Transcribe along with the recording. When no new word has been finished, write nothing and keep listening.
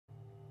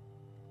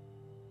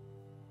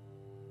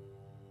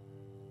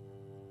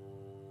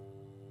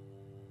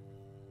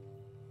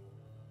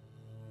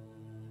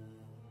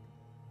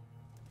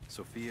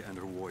Sophia and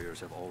her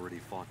warriors have already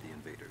fought the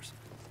invaders.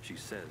 She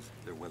says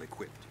they're well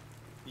equipped.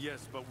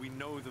 Yes, but we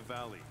know the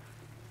valley.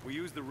 We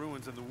use the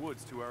ruins and the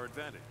woods to our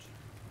advantage.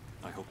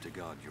 I hope to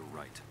God you're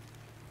right.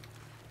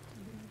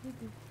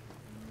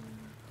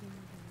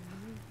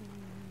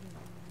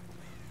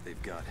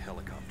 They've got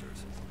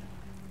helicopters.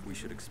 We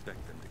should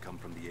expect them to come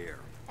from the air.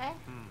 Eh?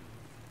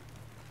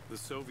 The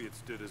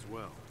Soviets did as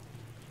well.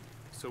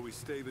 So we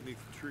stay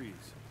beneath the trees.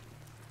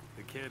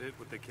 They can't hit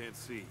what they can't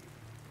see.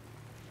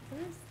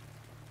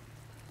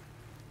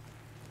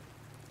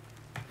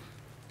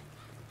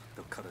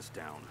 They'll cut us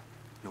down,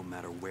 no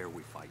matter where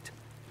we fight.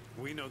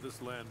 We know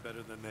this land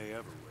better than they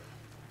ever will.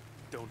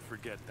 Don't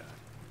forget that.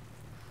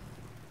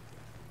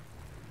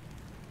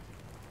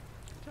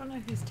 Don't know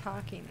who's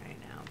talking right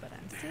now, but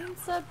I'm seeing Damn.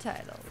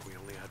 subtitles. If we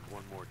only had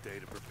one more day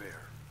to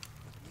prepare.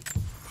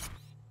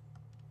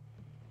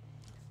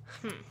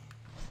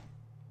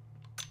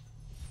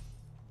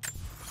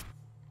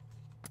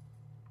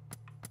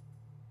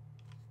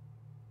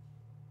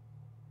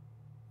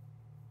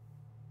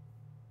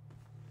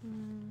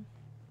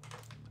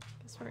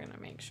 Guess we're gonna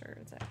make sure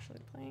it's actually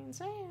playing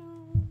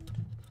sound.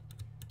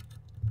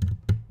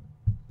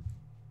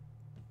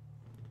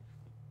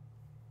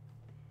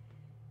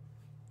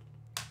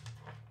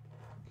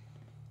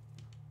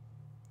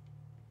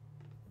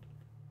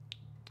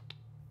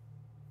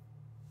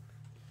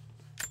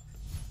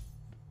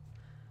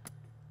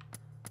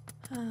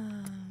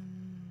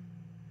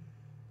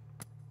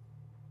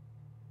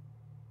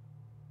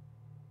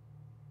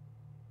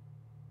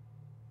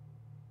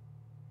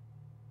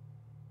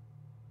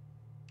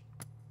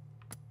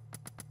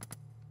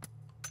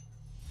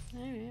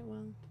 Alright,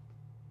 well,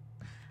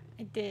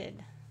 I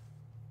did.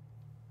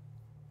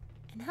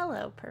 And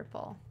hello,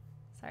 Purple.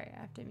 Sorry, I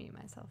have to mute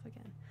myself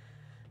again.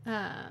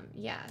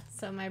 Yeah,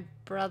 so my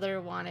brother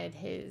wanted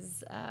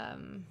his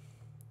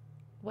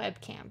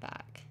webcam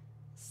back.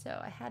 So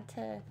I had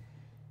to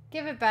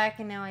give it back,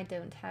 and now I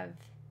don't have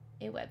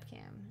a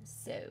webcam.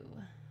 So,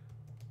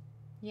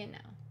 you know.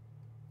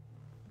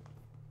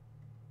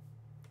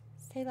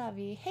 Say la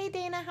vie. Hey,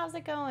 Dana, how's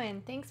it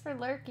going? Thanks for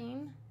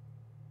lurking.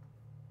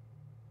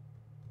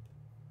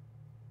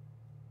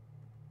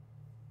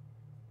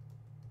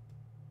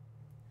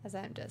 As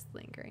I'm just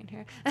lingering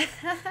here.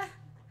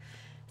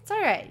 It's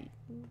alright.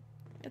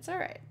 It's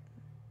alright.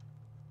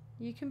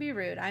 You can be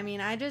rude. I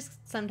mean, I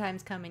just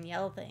sometimes come and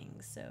yell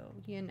things, so,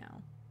 you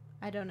know.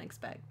 I don't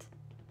expect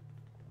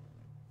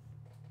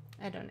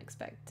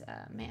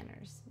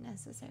manners,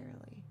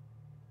 necessarily.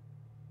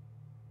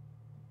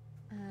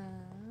 At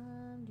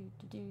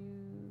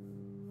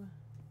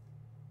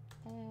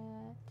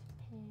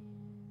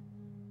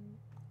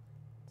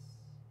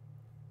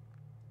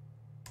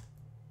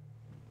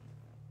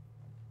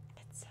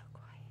It's so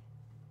quiet.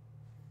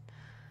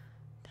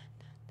 Dun,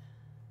 dun, dun.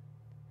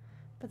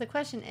 But the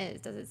question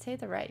is, does it say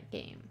the right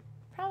game?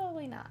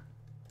 Probably not.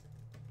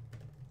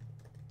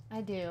 I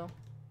do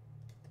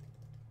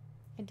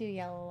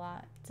yell a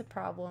lot. It's a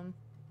problem.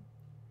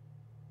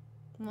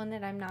 One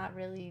that I'm not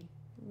really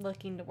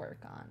looking to work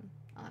on,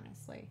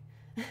 honestly.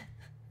 I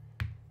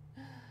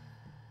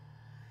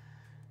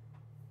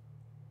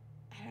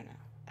don't know.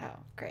 Oh,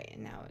 great.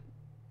 And now it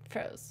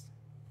froze.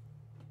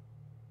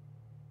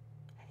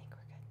 I think we're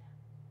good now.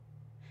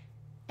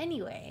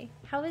 Anyway,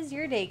 how is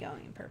your day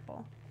going,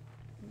 Purple?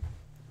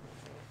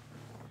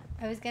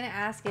 I was going to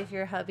ask if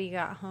your hubby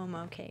got home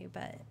okay,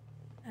 but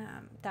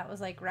that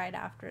was like right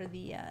after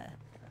the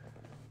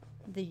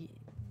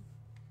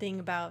thing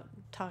about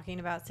talking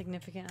about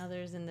significant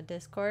others in the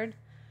Discord.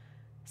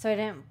 So I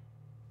don't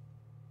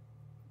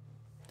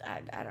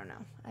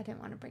know. I didn't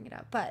want to bring it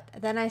up. But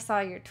then I saw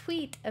your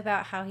tweet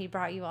about how he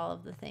brought you all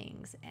of the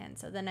things, and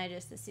so then I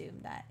just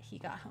assumed that he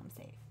got home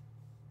safe.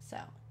 So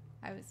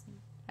I was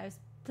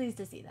pleased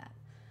to see that.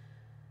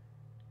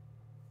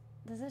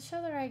 Does it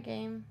show the right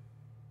game?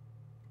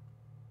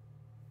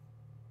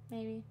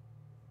 Maybe.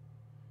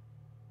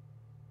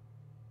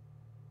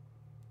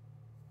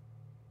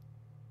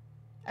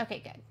 Okay,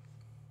 good.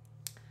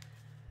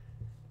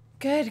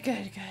 Good.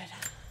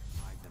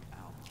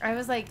 I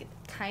was like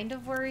kind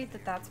of worried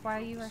that that's why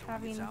you were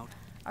having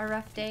a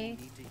rough day,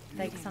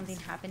 like something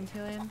happened to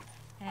him,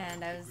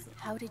 and I was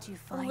How did you a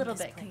find little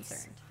this bit place?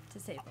 concerned, to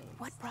say the least.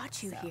 What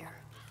brought you So, here?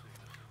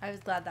 I was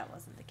glad that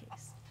wasn't the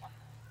case.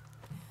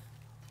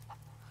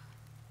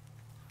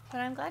 But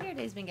I'm glad your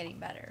day's been getting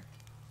better.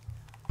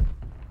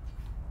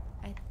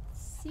 I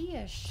see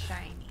a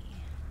shiny.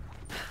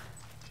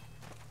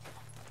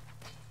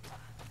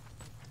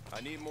 I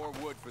need more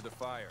wood for the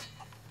fire.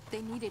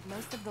 They needed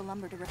most of the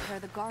lumber to repair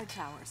the guard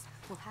towers.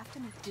 We'll have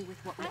to make do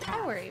with what we I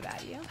have. worry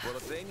about you Well,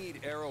 if they need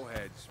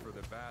arrowheads for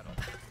the battle,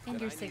 and then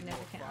your I need more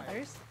significant fire.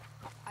 others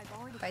I've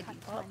already by cut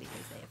default tons.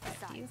 because they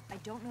affect Besides, you. I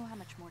don't know how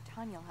much more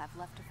time you'll have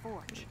left to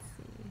forge. Let's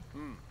see.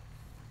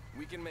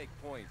 We can make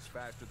points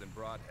faster than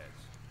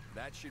broadheads.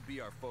 That should be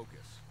our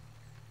focus.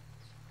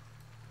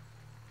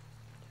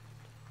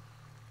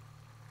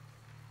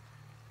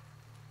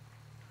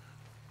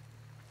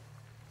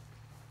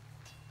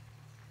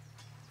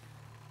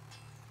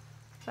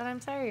 But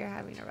I'm sorry you're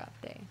having a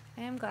rough day.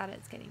 I am glad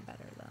it's getting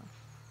better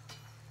though.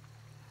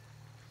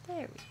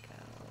 There we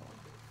go.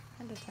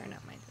 I had to turn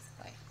up my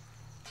display.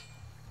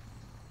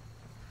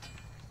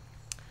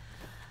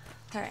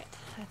 Alright,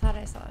 I thought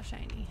I saw a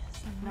shiny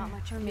somewhere. Not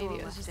much or maybe fuel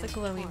it was left just a in the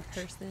glowing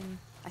torch. person.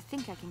 I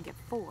think I can get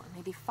 4,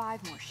 maybe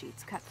 5 more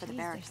sheets cut for the Jeez,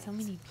 barricades. there's so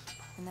many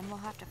people. And then we'll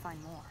have to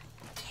find more.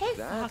 Hey,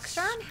 That's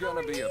Foxtron, how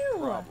gonna are be you? a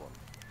problem.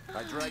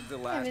 I dragged the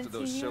last haven't of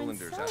those seen you in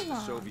cylinders so out of the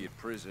long. Soviet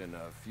prison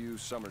a few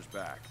summers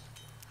back.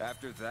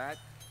 After that,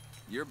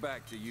 you're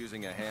back to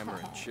using a hammer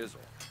and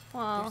chisel.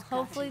 Well, There's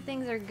hopefully gotta be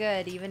things are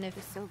good, even if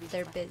The Soviets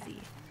they're left busy.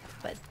 everything.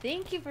 But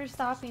thank you for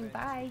stopping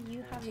by.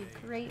 You have a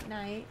great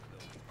night.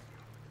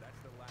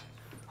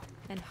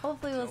 And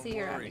hopefully we'll Don't see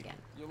you around worry. again.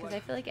 You'll Because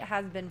like I feel like it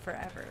has been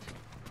forever.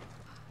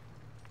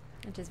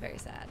 Which is very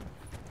sad.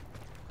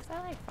 Because I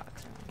like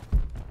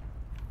Foxtron.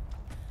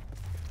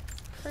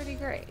 Pretty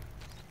great.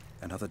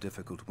 Another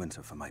difficult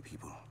winter for my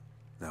people.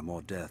 There are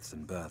more deaths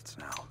than births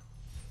now.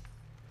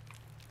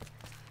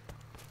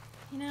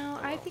 You know,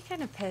 I'd be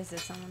kind of pissed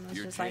if someone was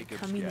You're just like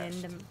Jacob's coming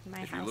guest. into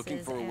my If you're looking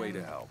houses for a way to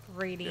and help,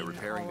 reading they're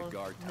repairing all the of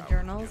guard the tower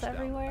journals just down the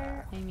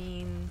everywhere. back. I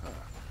mean,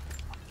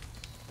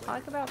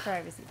 talk about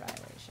privacy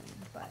violation,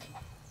 but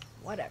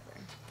whatever.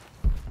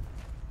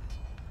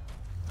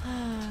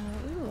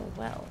 Ooh,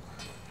 well.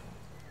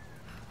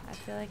 I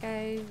feel like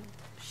I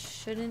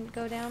shouldn't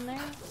go down there.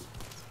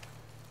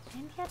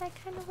 And yet I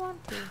kind of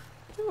want to.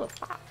 Ooh, a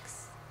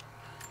fox.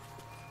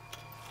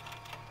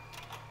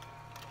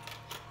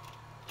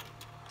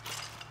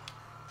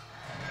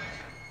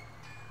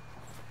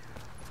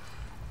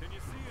 Can you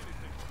see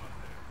anything from up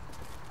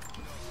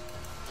there?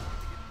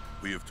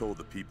 We have told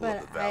the people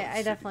But of the Valley I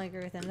City definitely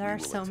agree with him. that There we are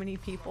will so att- many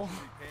people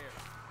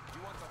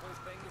You want the whole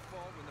thing to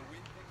fall when the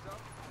wind picks up?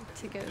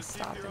 to go Just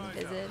keep stop your and eyes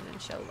visit out.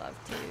 and show love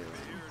to. Here And at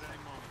any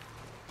moment.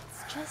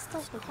 it's just a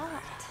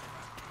lot.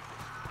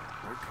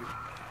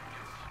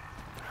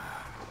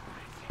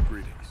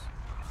 Greetings.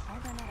 I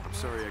ran out of I'm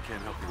sorry I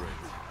can't help you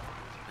right now.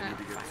 I need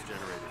to get this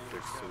generator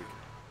fixed so we can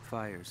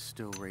Fire's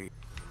still rate.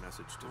 get a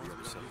message to the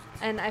other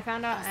subjects. And I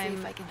found out I'll see I'm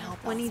if I can help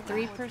us.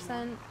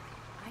 23%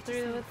 I just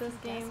through need with a this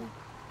few game. dozen.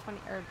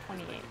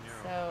 28.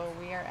 So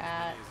we are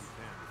at As you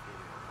can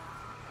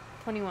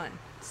before 21.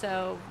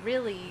 So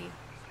really,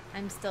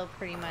 I'm still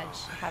pretty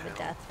much have a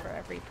death for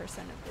every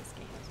percent of this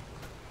game.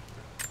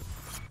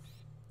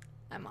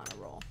 I'm on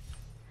a roll.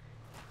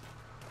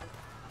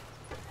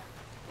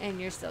 And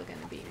you're still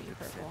gonna beat me,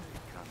 Purple.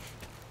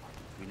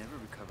 We never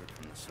recovered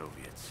from the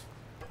Soviets.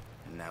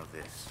 And now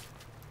this.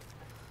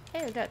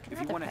 Hey, look, If you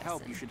another want to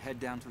help, person. you should head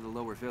down to the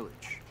lower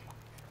village.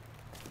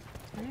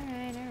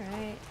 Alright,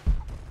 alright.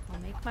 I'll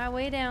make my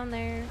way down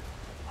there.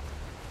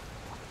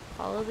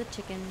 Follow the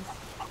chickens.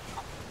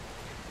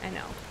 I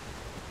know.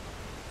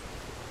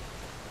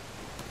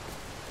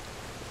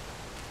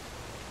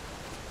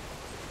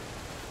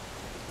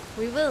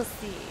 We will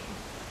see.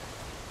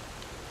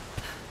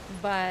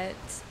 But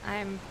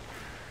I'm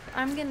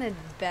gonna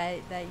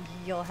bet that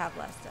you'll have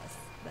less deaths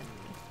than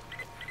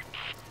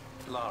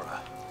me.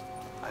 Lara,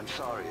 I'm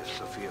sorry if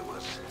Sophia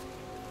was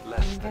You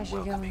less than guys should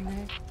go in welcoming.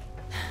 there.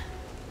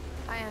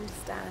 I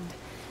understand.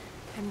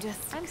 I'm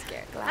just I'm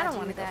scared. glad I don't you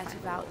want were to go there to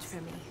find vouch wolves.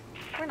 for me.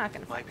 We're not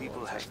gonna My find people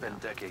wolves have right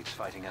spent now. decades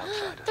fighting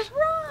outsiders.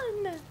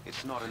 Run!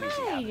 It's not an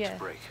easy habit Hi. to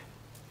break.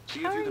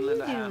 See How if you are can lend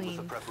you a hand with the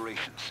doing?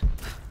 preparations.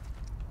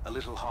 A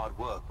little hard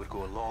work would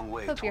go a long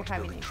way Hope you're towards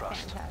having building a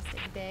trust.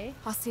 fantastic day.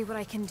 I'll see what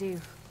I can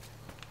do.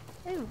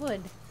 I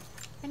would.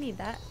 I need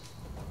that.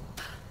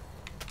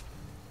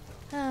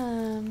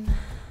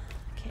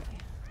 Okay.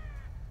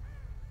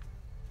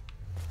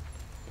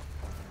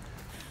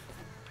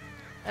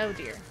 Oh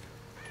dear.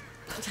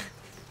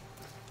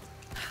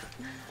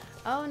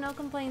 Oh, no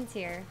complaints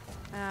here.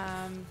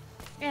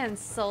 And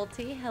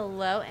Salty,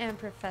 hello, and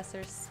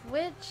Professor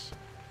Switch.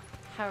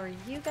 How are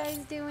you guys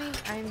doing?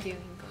 I'm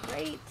doing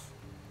great.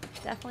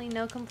 Definitely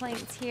no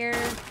complaints here.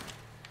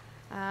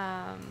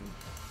 I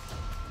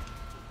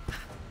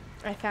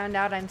found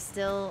out I'm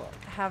still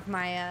have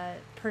my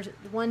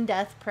one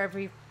death for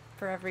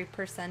every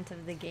percent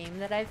of the game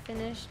that I've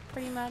finished,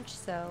 pretty much.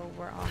 So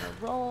we're on a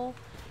roll,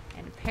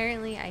 and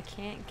apparently I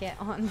can't get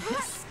on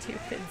this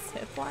stupid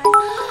zip line.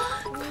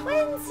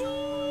 Quincy!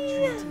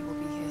 Trinity will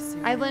be here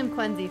soon. I blame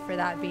Quincy for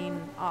that being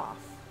off.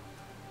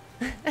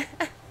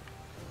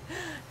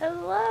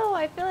 Hello,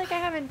 I feel like I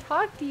haven't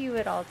talked to you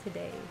at all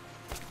today.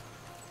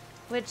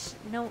 Which,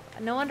 no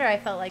wonder I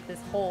felt like this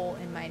hole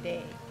in my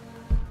day.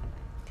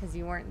 Because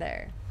you weren't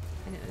there.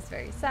 And it was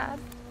very sad.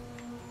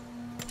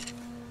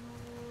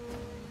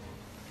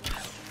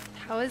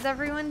 How is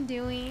everyone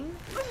doing?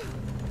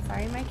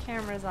 Sorry my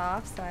camera's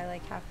off, so I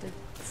like have to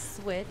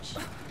switch.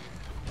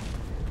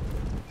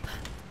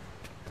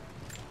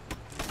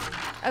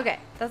 Okay,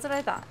 that's what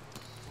I thought.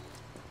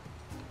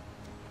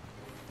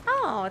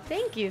 Oh,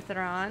 thank you,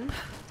 Thrawn.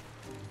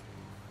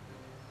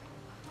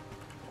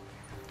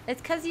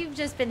 It's because you've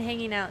just been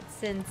hanging out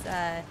since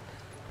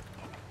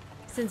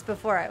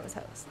before I was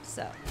host,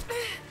 so,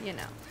 you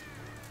know.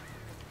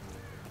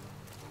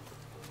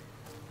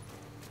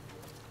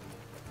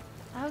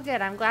 Oh,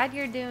 good. I'm glad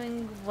you're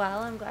doing well.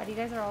 I'm glad you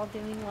guys are all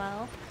doing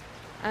well.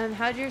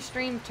 How'd your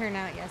stream turn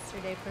out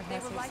yesterday,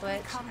 Professor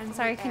Switch? I'm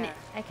sorry,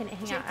 I couldn't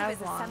hang out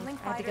as long.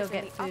 I had to go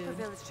get food. Upper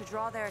village to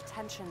draw their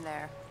attention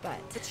there.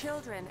 But the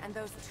children and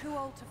those too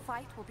old to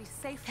fight will be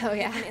safe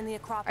in the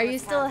Acropolis. Are you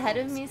still ahead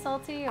of me,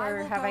 Salty,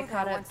 or have I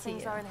caught up to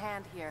things you? Are in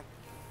hand here.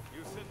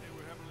 You said they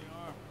were heavily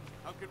armed.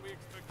 How can we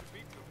expect to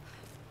beat them?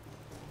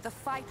 The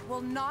fight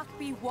will not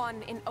be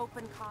won in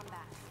open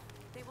combat.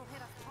 They will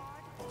hit us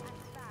hard and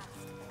fast,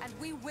 and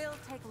we will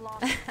take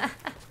losses.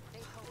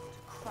 They hope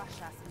to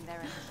crush us in their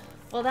initiatives.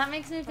 Well, that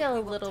makes me feel a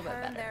little bit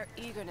better. Their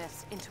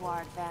eagerness into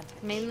our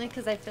advantage. Mainly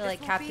because I feel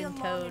like Captain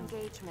Toad.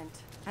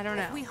 I don't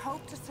know. If we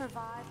hope to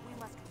survive, we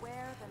must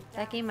wear them down.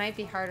 That game might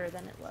be harder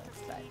than it looks,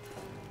 but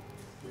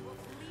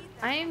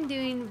I am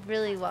doing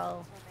really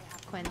well,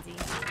 Quincy.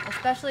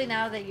 Especially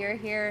now that you're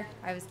here.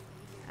 I don't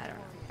know.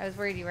 I was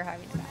worried you were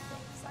having a bad day.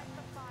 So.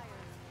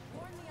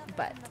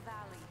 But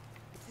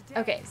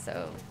okay,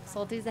 so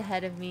Salty's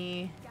ahead of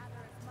me.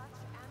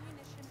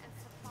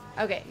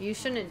 Okay, you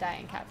shouldn't die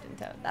in Captain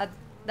Toad.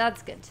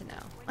 That's good to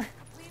know.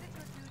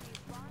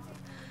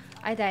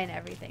 I die in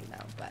everything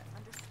though, but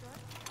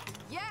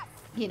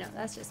you know,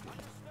 that's just me.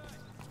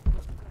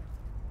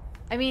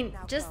 I mean,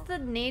 just the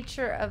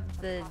nature of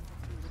the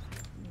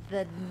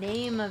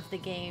name of the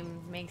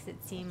game makes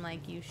it seem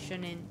like you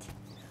shouldn't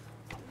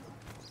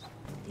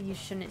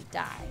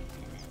die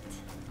in it,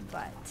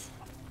 but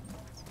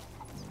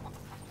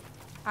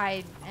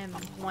I am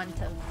one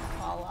to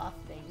fall off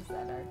things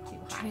that are too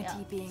high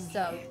up. Being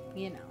so, here,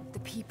 you know. The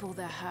people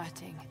they're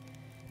hurting.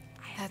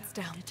 That's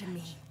down to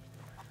me.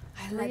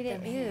 I 3 let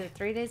them here.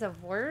 3 days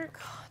of work?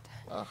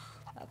 God. Ugh,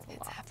 that's a lot.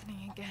 It's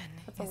happening again.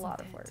 That's a lot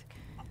of work.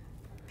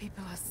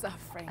 People are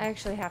suffering. I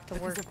actually have to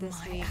work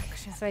this week.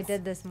 Actions. So I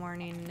did this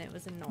morning and it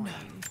was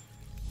annoying.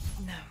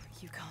 No,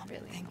 you can't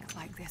really think annoying.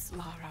 like this,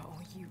 Lara,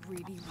 or you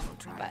really will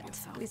drive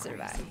yourself we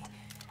survived. crazy.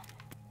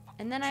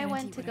 And then I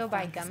went to go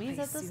buy gummies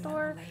at the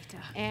store,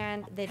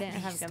 and they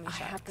didn't have gummy I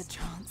had the sharks.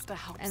 chance to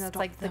help And that's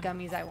like the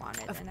gummies I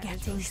wanted. of And I was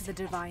getting really to the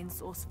divine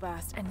source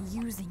first and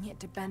using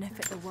it to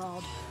benefit the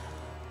world,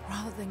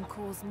 rather than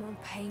cause more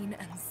pain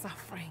and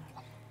suffering.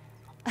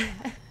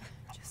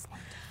 Just need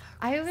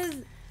to I was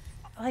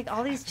like,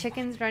 all these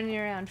chickens running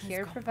around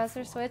here,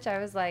 Professor Switch. I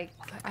was like,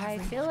 I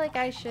feel like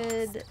I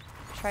should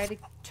try to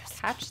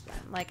catch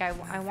them. Like,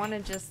 I want to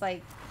just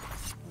like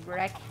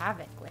wreak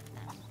havoc with them.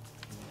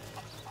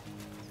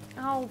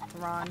 Oh,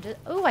 Ron.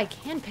 Oh, I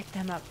can pick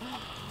them up.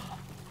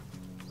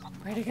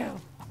 Where to go?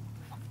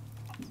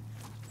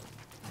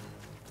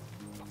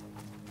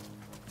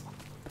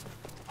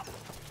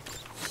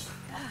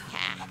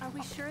 Are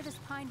we sure this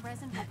pine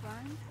resin will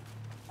burn?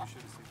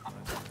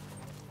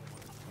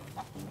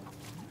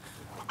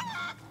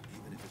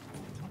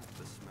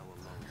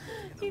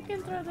 You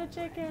can throw the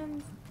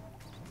chickens.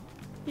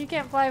 You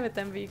can't fly with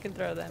them, but you can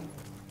throw them.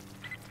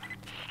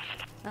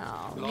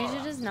 Oh, you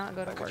should just not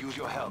go to work. Use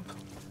your help.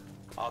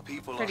 Our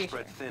people are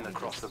spread thin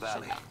across the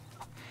valley.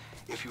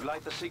 If you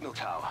light the signal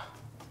tower,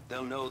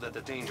 they'll know that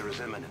the danger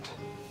is imminent.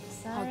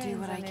 I'll do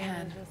what I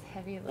can.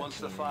 Once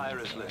the fire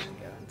is lit,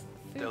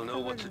 they'll know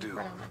what to do.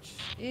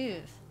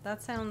 Ew,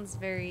 that sounds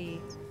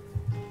very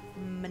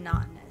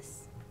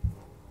monotonous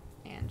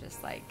and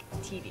just like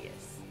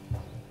tedious.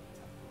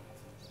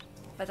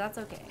 But that's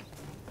okay.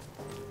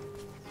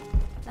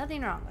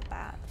 Nothing wrong with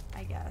that,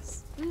 I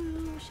guess.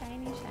 Ooh,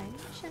 shiny, shiny,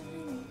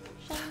 shiny,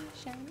 shiny,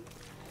 shiny.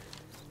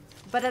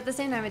 But at the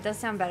same time, it does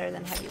sound better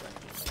than heavy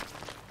lifting.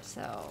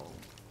 So...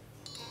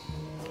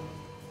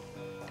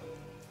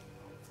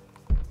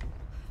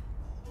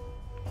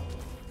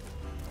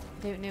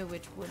 don't know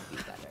which would be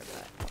better,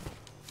 but...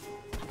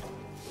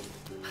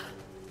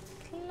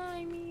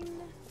 climbing.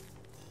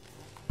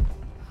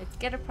 Let's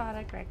get a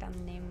product, write down the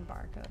name and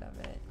barcode of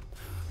it.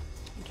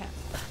 Okay.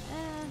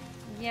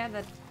 Yeah,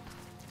 that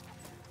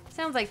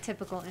sounds like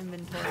typical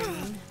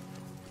inventorying.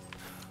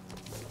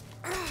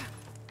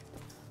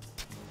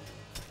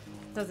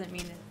 Doesn't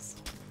mean it's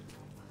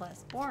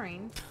less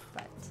boring,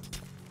 but...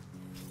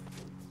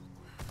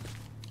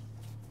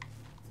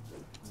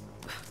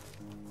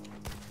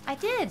 I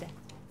did!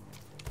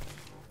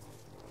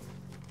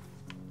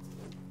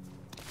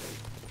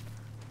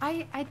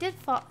 I did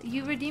follow.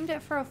 You redeemed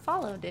it for a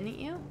follow, didn't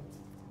you?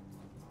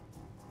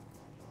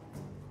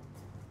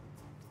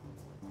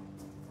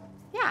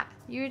 Yeah,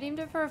 you redeemed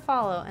it for a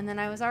follow, and then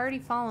I was already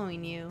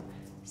following you,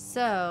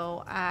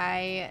 so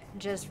I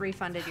just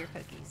refunded your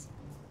cookies.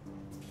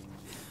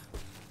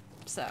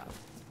 So,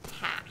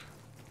 ha.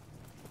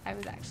 I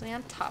was actually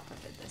on top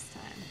of it this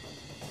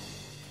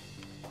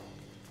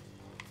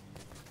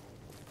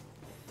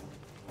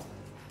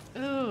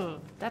time. Ooh,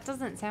 that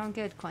doesn't sound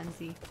good,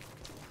 Quincy.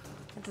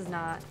 That does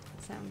not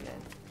sound good.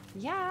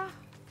 Yeah,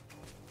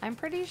 I'm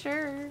pretty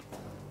sure.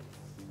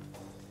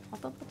 I'll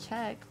double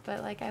check,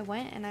 but like I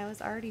went and I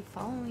was already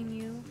following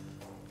you.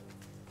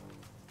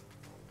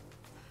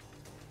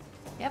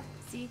 Yep,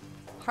 see?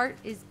 Heart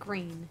is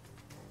green.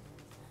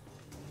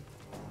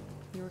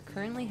 You are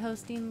currently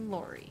hosting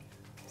Lori.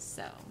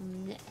 So,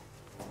 meh.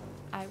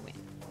 I win.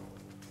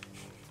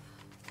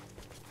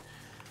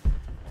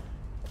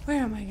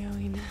 Where am I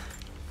going?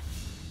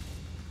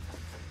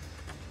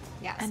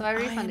 Yeah, so I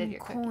refunded your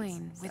coin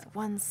cookies, so. with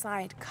one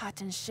side cut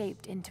and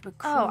shaped into a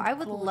Oh, I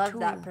would clawed love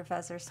tool. that,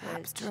 Professor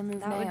Switch. To remove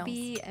That nails. would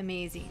be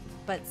amazing.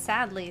 But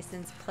sadly,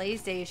 since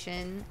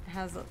PlayStation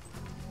has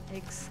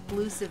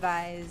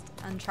exclusivized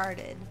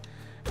Uncharted,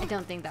 I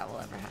don't think that will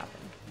ever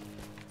happen.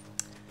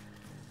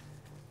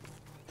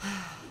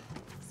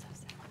 So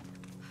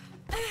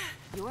sad.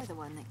 You're the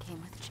one that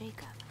came with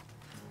Jacob.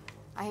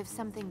 I have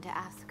something to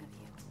ask of you.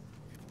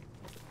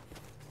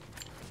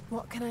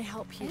 What can I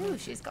help you Ooh,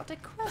 with? she's got a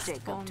quest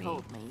Jacob for me.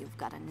 told me you've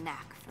got a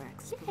knack for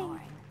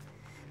exploring.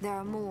 There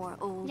are more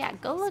old Yeah,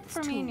 go look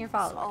for me and your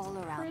tombs followers. all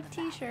around the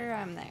Pretty sure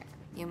I'm there.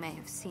 You may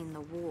have seen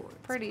the wards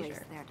Pretty placed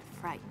sure. there to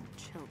frighten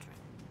children.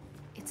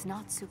 It's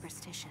not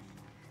superstition.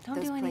 Don't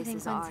Those do anything,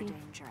 places are Quincy.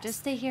 dangerous, Just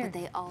stay here but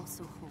they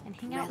also hold and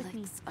hang out with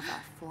me. relics of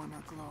our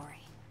former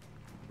glory.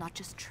 Not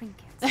just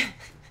trinkets,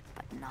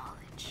 but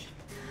knowledge.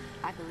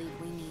 I believe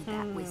we need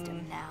that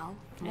wisdom now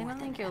I more don't than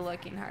think you're ever.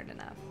 looking hard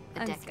enough. A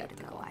I'm decade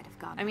skeptical. ago, I'd have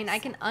gone I mean, I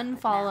can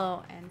myself, but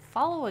unfollow and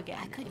follow again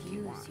I could if you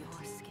use want. your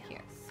skills.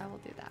 Here, I will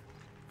do that.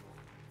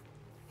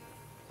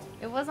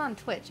 It was on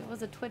Twitch. It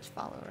was a Twitch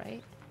follow,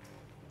 right?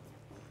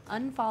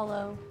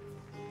 Unfollow,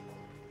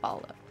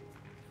 follow.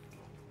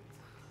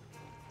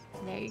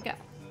 There you go.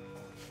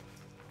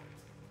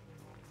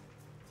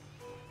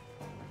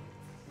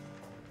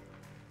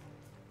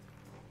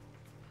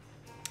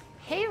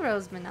 Hey,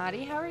 Rose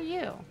Minotti, how are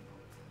you?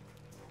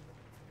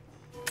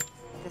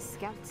 The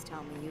scouts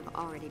tell me you've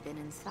already been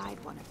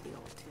inside one of the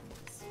old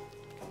tombs.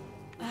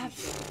 Have you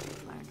shared what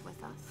you've learned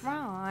with us?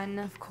 Ron,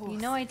 of course. You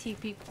know I take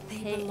people to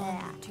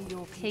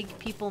your take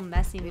people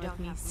messing We with don't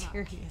me have much,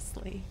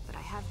 seriously. But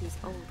I have these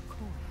old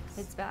coins.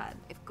 It's bad.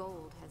 If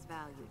gold has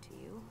value to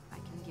you, I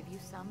can give you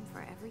some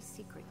for every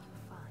secret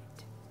you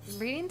find.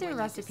 Reading through When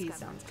you recipes discover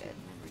sounds good.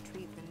 and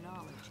retrieve the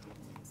knowledge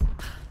hidden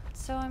inside.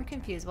 So I'm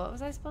confused. What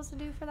was I supposed to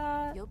do for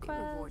that You'll be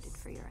quest? rewarded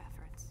for your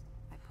efforts.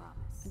 I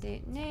promise. I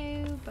didn't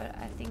know, but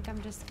I think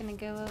I'm just gonna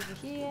go over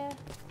here.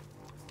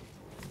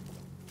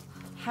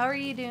 How are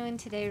you doing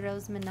today,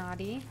 Rose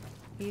Minotti?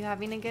 Are you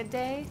having a good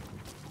day?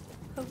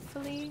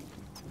 Hopefully.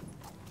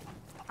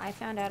 I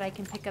found out I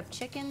can pick up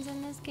chickens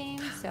in this game,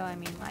 so I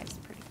mean, life's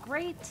pretty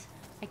great.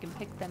 I can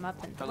pick them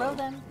up and throw Hello.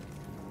 them.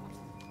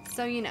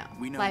 So you know,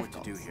 We know life what to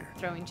do goals. here.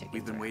 Throwing chickens.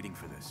 We've been around. waiting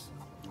for this.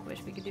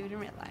 Wish we could do it in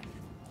real life.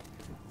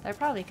 I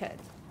probably could.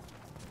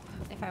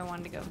 If I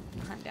wanted to go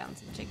hunt down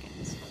some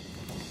chickens.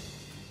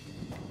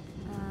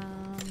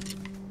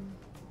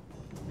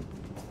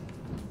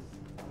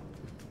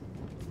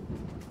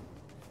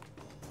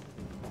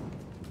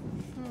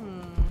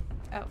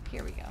 Oh,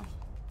 here we go.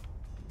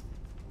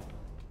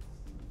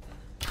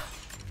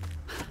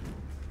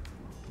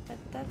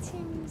 That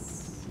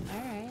seems...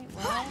 Alright,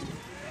 well...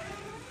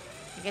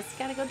 I guess you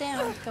gotta go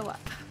down to go up.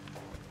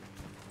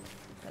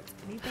 That's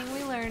anything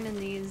we learn in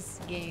these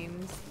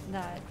games,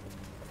 that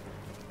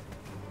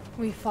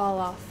we fall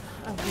off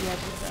of the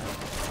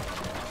episode.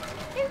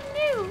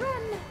 Hello,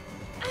 run!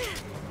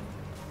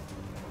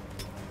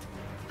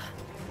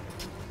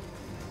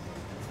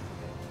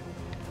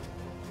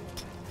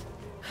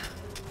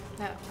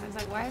 No, I was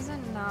like, why is it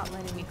not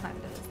letting me climb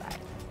to the side?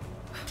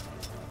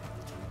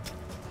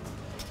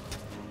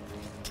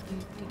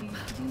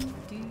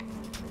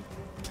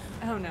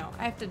 Oh no,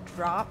 I have to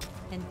drop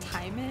and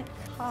time it?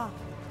 Huh.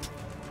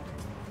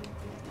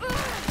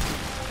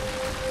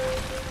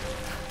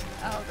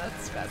 Oh,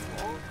 that's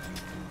stressful.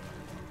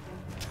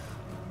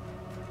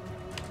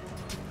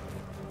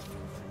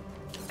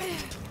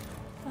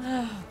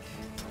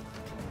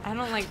 I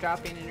don't like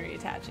dropping and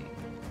reattaching.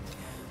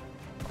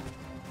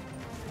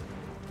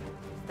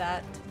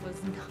 That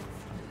was not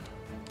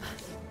fun.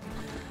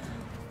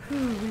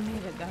 Whew, we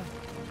made it though.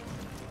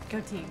 Go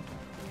team.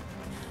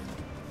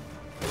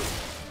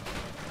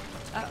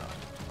 Uh-oh.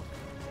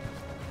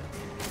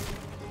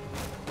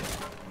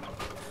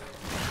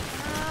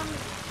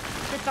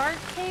 The Dark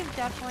Cave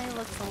definitely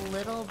looks a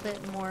little bit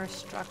more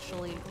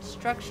structurally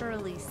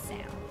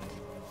sound.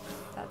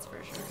 That's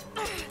for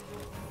sure.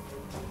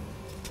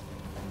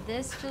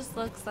 This just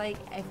looks like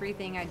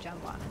everything I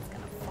jump on is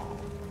gonna fall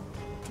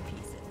to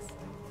pieces.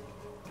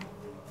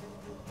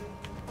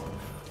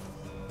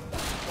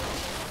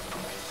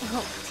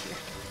 Oh dear.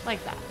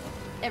 Like that.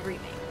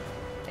 Everything.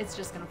 It's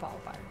just gonna fall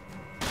apart.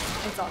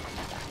 It's all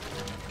gonna die.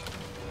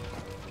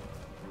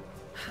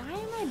 Why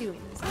am I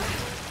doing this?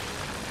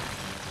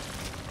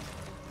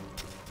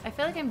 I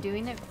feel like I'm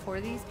doing it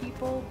for these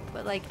people,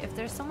 but like if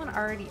there's someone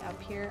already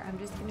up here, I'm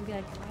just gonna be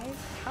like, why?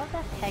 How the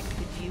heck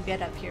did you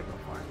get up here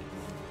before me?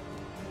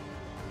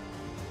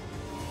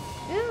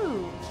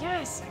 Ooh,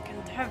 yes, I can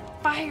have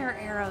fire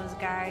arrows,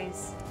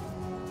 guys.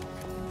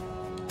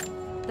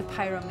 The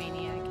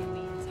pyromaniac in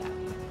me is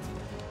happy.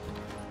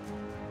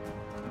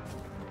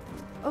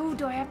 Oh,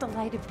 do I have to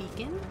light a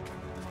beacon?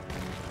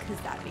 Because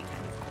that'd be kind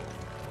of cool.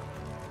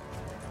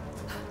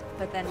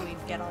 But then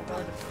we'd get all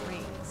Lord of the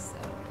Rings, so,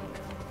 you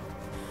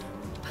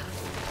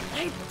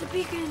know. Light the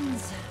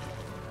beacons!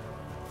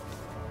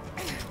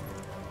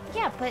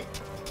 Yeah, but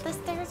the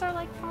stairs are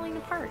like falling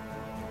apart.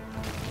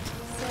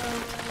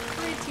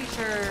 pretty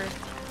sure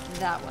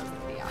that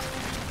wasn't the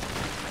option.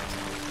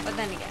 But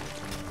then again,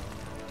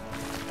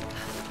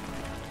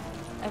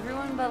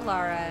 everyone but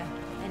Lara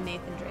and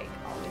Nathan Drake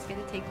always get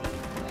to take the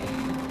easy way.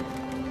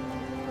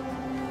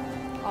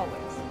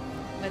 Always.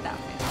 Without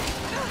fail.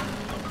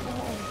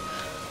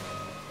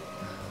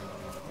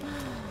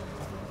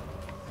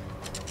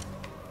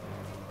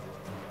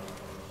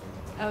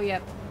 Oh,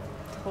 yep.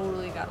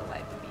 Totally gotta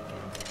light the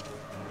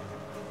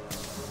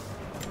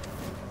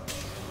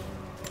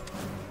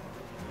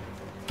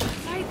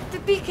beacon. Light the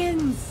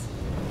beacons!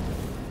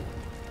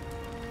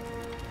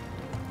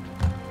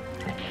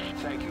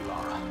 Thank you,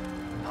 Lara.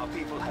 Our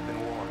people have been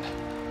warned.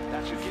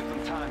 That should give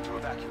them time to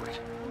evacuate.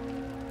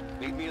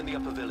 Meet me in the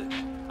upper village.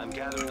 I'm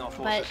gathering our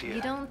forces But here.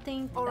 you don't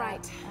think All that,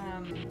 right.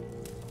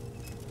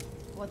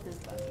 what's this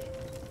bucket?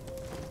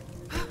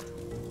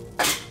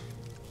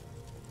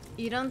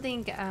 You don't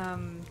think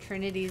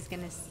Trinity's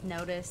gonna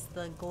notice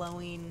the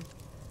glowing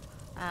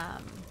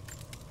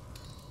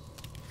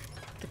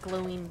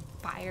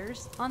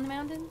fires on the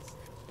mountains?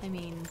 I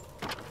mean,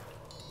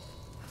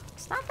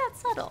 it's not that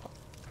subtle.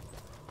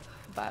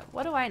 But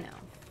what do I know?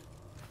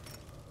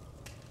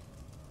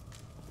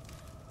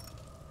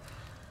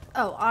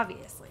 Oh,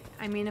 obviously.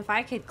 I mean, if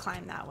I could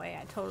climb that way,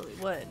 I totally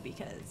would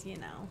because, you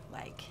know,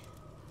 like,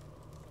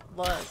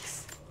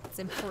 looks. It's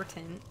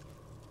important.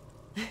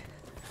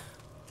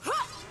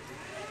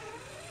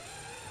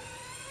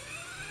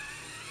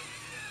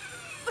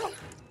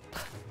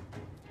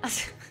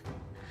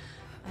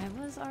 I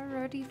was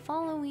already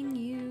following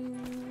you.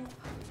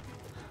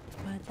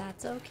 But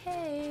that's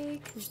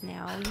okay, because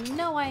now you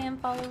know I am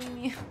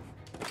following you.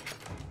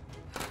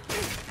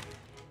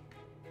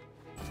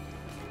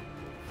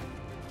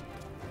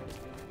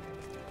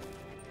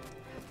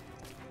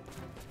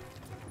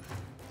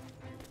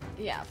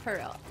 Yeah, for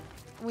real.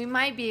 We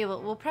might be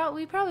able,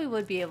 we probably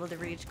would be able to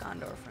reach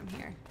Gondor from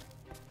here.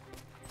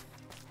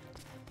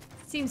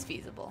 Seems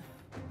feasible.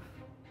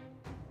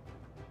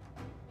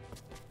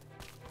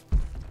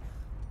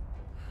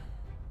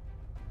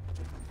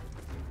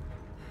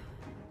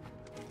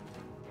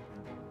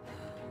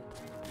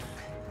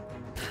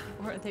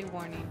 Or are they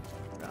warning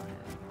Rohan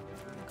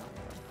from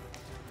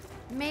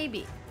Gondor?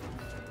 Maybe.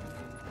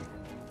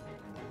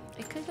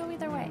 It could go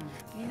either way.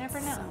 You never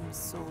know. Some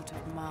sort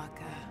of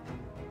marker.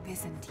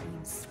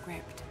 Byzantine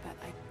script, but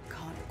I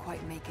can't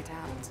quite make it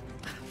out.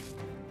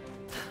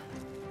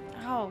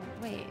 Oh,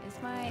 wait, is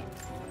my...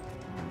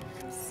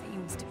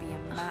 Seems to be a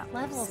map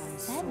level of some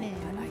 7. sort,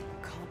 but I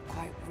can't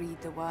quite read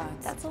the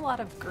words. That's a lot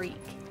of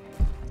Greek.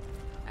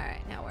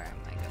 Alright, now where am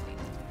I going?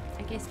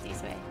 I guess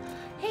this way.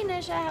 Hey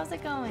Nisha, how's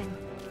it going?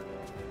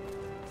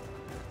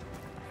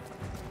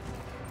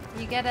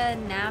 You get a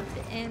nap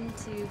in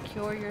to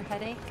cure your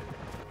headache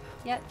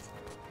yet?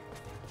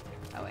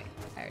 Oh wait,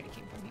 I already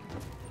came from here.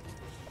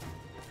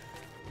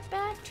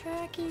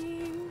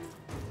 Backtracking.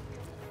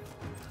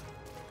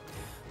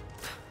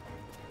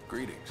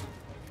 Greetings.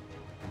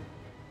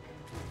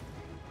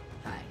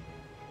 Hi.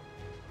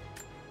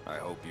 I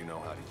hope you know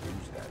how to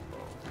use that bow.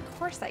 Of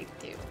course I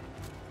do.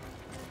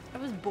 I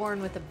was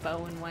born with a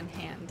bow in one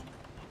hand.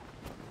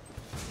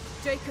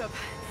 Jacob,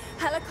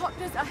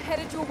 helicopters are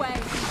headed your way.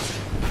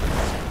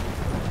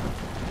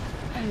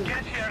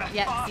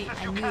 Yeah, see,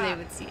 I knew they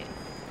would see it.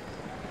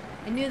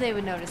 I knew they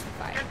would notice the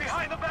fire. Get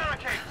behind the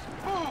barricades!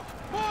 Move!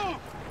 Move!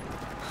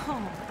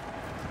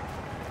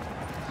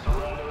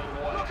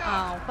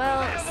 Oh,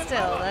 well,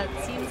 still, that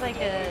seems like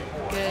a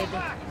good...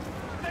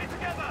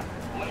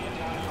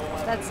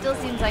 That still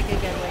seems like a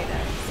good way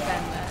to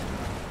spend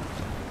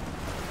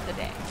the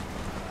day.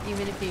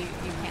 Even if you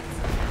can't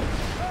sleep.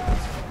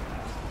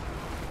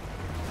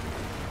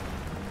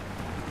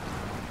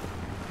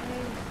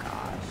 Oh,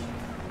 gosh.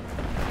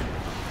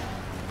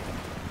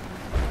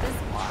 This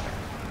water.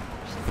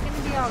 She's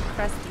gonna be all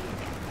crusty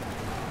again.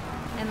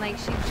 And, like,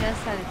 she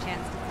just had a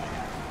chance to clean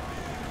up.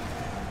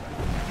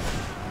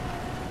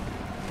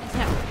 It's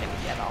not gonna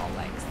get all,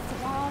 like,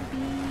 swampy.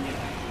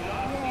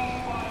 Yeah.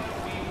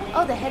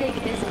 Oh, the headache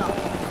is gone.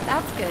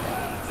 That's good,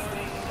 at least.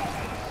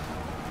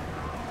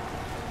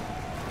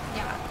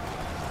 Yeah.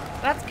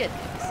 That's good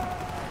news.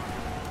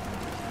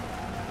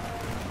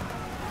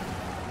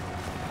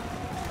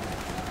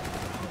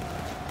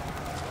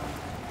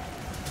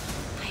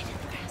 Hide in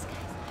the grass,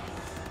 guys.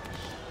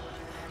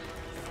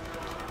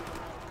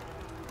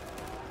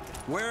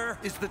 Where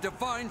is the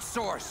divine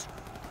source?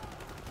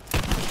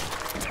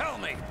 Tell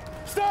me!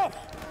 Stop!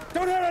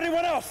 Don't hurt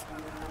anyone else!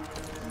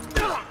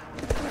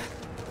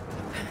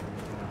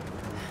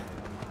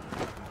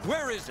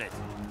 Where is it?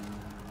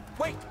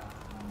 Wait!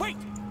 Wait!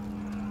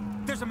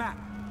 There's a map.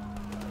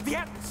 The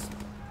atlas.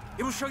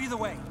 It will show you the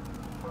way.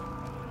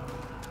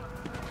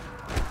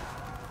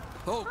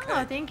 Okay.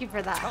 Oh, thank you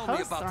for that. Tell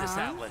me about this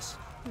atlas.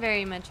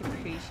 Very much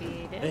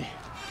appreciated.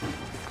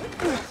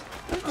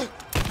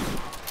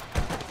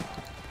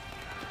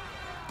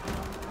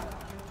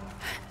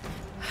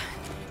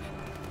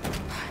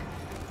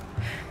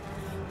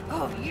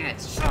 Oh,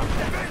 yes!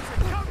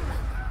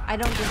 I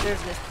don't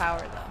deserve this power,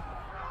 though.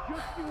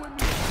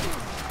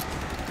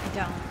 I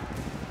don't.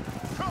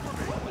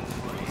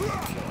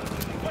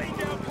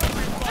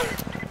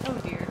 Oh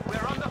dear.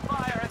 We're under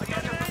fire at the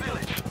edge of the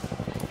village.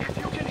 If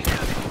you can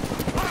hear me,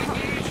 I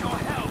need your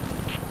help.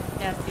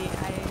 Yeah, see,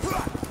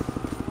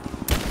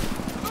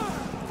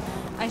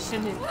 I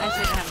shouldn't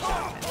have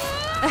shotgun.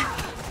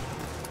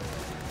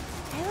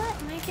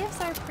 My gifts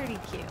are pretty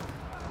cute.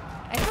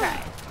 I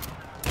tried.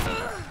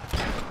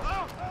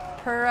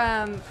 Per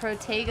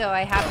Protego,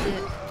 I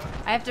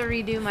have to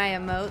redo my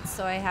emotes,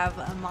 so I have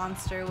a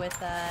monster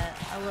with a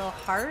little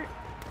heart.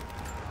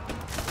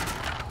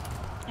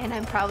 And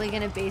I'm probably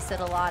gonna base it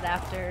a lot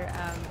after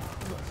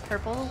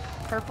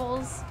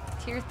Purple's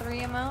tier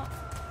 3 emote.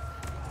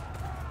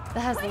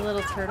 That has the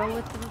little turtle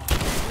with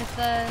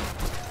the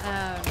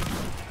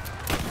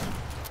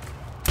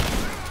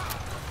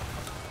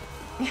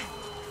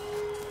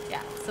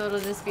yeah, so it'll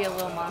just be a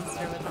little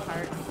monster with a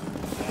heart.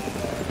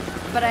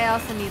 But I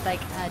also need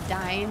like a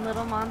dying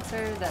little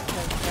monster that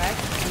says Rex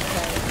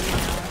because, you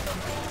know,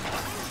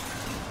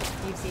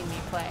 you've seen me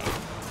play.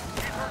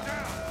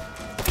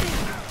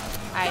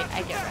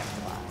 I get Rex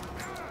a lot.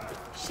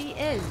 She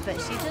is, but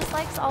she just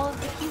likes all of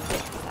the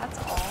cupids, that's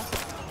all.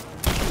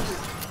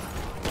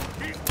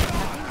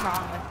 Nothing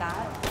wrong with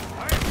that.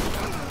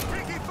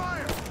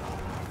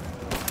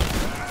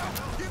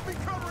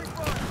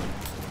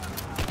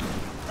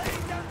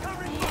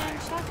 Man,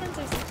 shotguns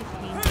are such a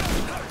pain.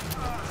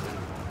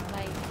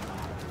 Like,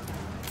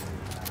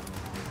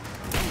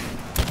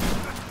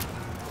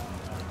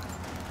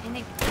 and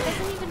it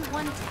doesn't even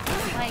one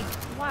tap. Like,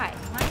 why?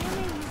 Why am I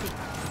using this?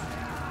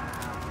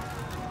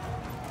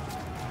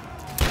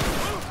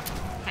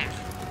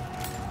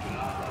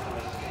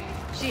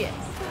 She is.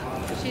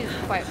 She is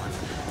quite one.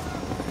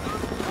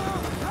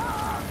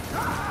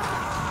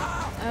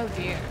 Oh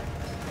dear.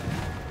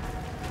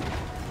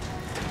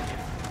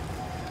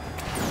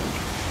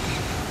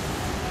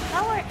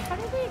 How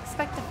do we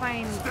expect to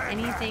find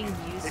anything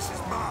useful? This is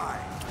mine.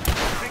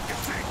 Take your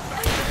tank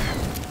back there.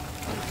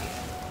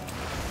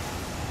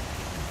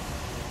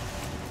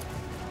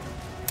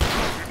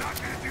 You're not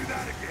gonna do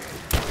that again.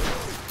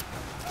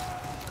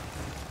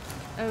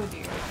 Oh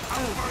dear.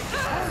 Oh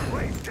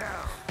dear.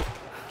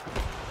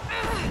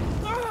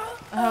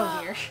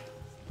 Oh dear.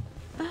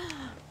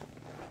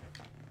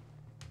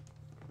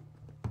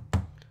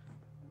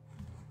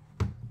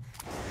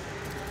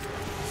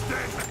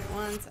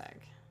 One sec.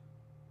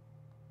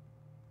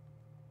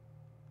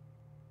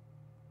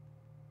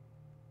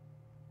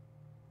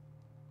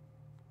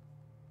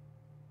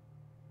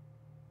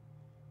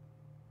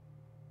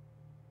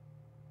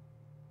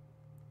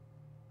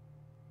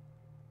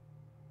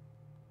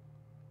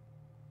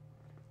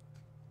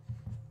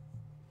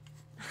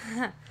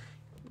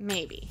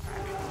 Maybe.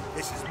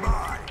 This is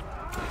mine.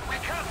 We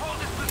can't hold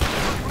this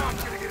position. We're not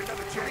gonna get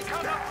another chance. We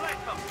cannot let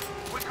them.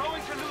 We're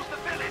going to lose the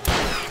village.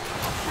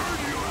 I'll burn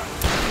you out.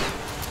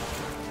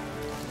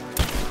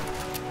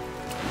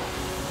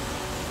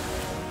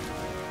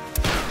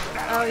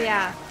 Oh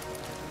yeah.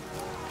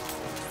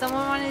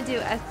 Someone wanted to do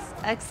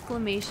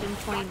exclamation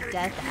point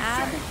death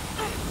ad.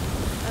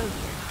 Oh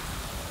dear.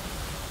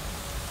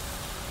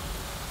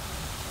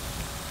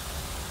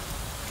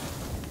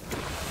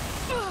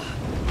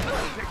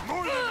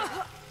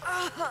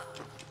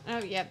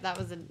 Oh yep, that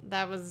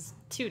was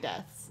 2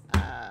 deaths.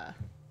 Yeah,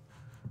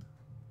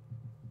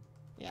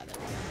 there we go.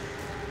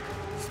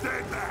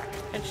 Stand back.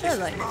 It should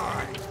like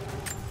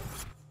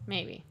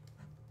maybe.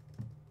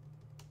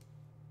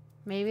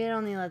 Maybe it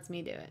only lets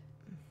me do it.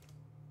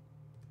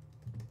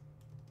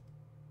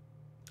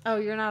 Oh,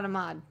 you're not a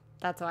mod.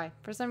 That's why.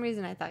 For some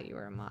reason I thought you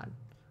were a mod.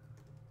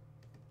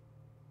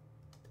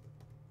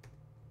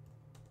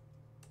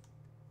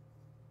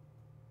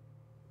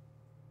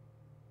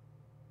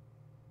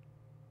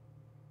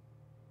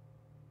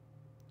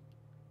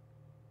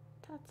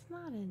 That's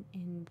not an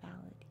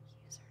invalid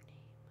username.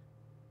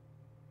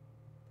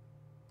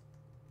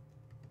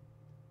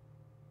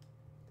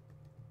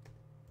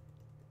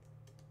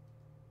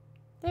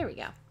 There we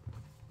go.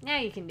 Now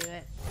you can do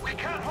it. We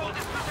can't hold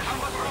this position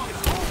much longer.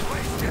 We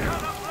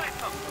cannot let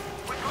them.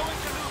 We're going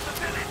to lose the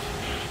village.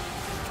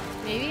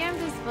 Maybe I'm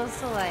just supposed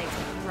to like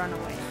run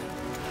away.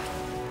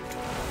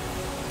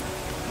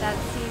 That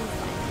seems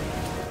like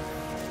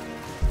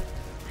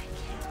I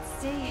can't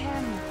see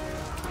him.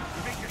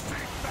 Make your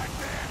safe back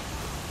there.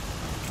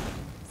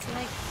 Is he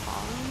like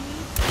following me?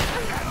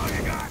 Is that all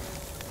you got?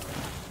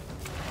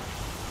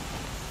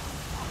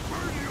 I'll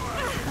burn you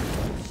out.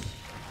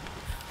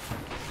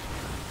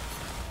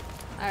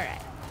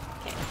 Alright.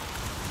 Okay.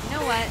 You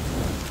know what?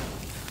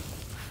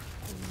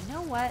 You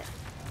know what?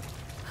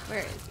 Where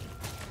is he?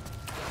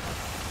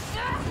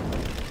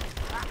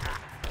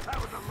 That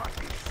was a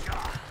lucky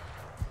shot.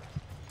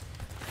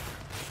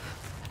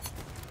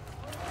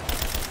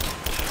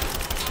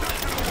 Not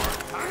gonna work.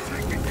 I'm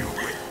taking you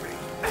with me.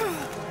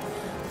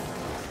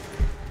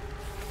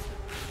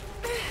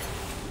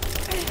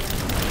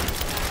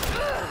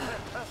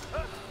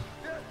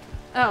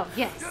 Oh,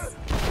 yes.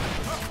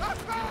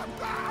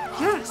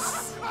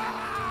 Yes!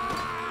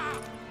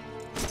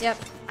 Yep.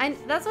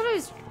 That's what I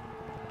was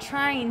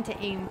trying to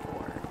aim for.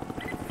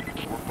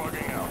 We're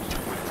bugging out.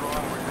 Withdraw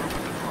and regroup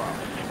at the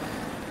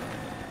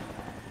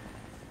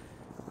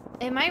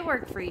It might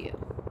work for you.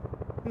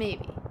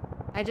 Maybe.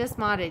 I just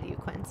modded you,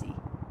 Quincy.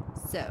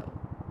 So,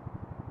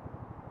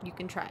 you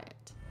can try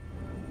it.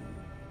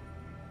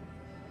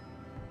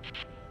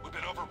 We've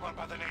been overrun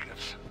by the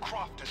natives.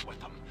 Croft is with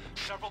them.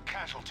 Several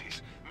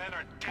casualties. Men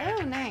are dead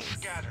Oh, and nice.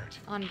 scattered.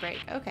 On break.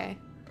 Okay.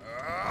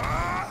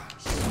 Ah!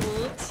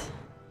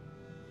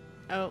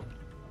 Oh,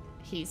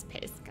 he's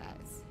pissed,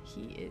 guys.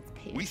 He is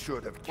pissed. We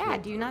should have Yeah,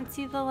 do you not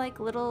see the like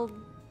little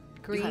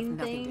green You have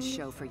nothing thing? to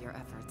show for your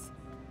efforts.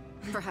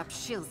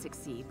 Perhaps she'll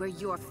succeed where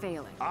you're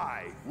failing.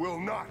 I will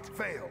not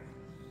fail.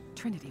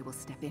 Trinity will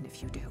step in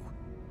if you do.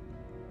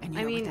 And you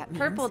I know mean, what that means?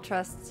 Purple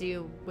trusts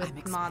you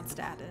with mod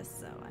status,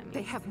 so I mean.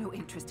 They have no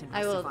interest in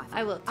my I will. survival.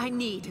 I will. I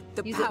need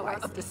the use it power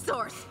of wisely. the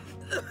source.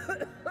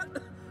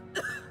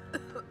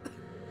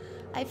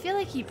 I feel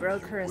like he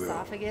broke her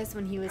esophagus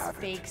when he was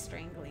fake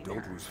strangling Don't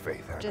her. lose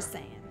faith, Anna. Just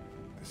saying.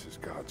 This is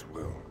God's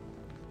will.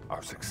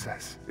 Our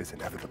success is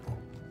inevitable.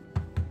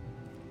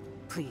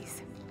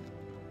 Please,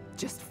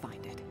 just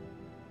find it.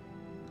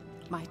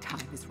 My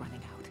time is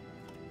running out.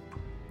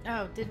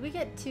 Oh, did we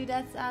get 2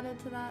 deaths added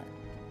to that?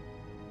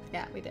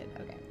 Yeah, we did.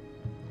 Okay.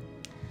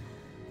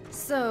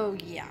 So,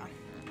 yeah.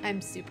 I'm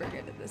super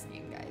good at this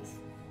game, guys.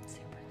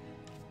 Super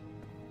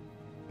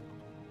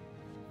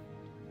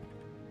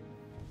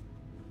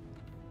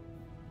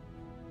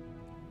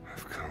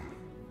I've come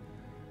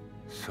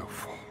so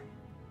far.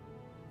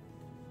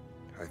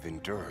 I've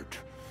endured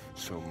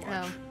so much.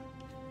 Oh.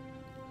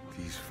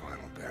 These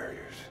final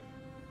barriers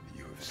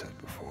you have set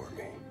before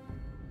me.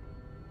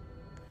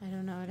 I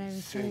don't know what I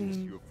was Sins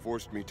saying. you have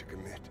forced me to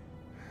commit.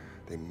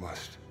 They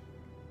must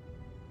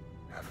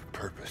have a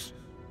purpose.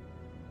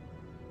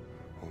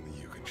 Only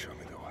you can show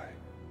me the way.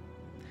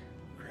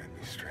 Grant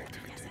me strength to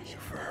continue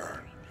for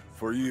her.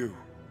 For you.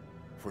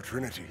 For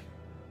Trinity.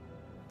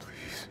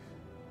 Please.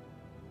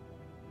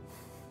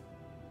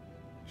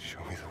 Show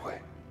me the way.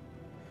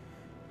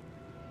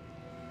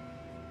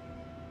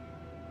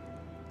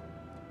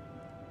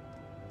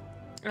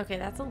 Okay,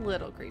 that's a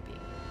little creepy.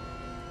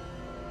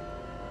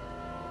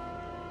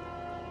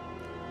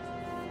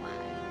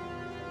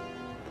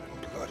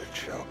 Blood it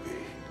shall be.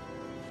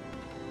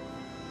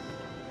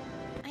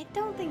 I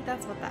don't think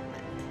that's what that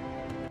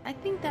meant. I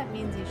think that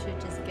means you should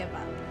just give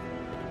up.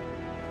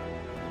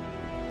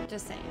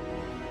 Just saying.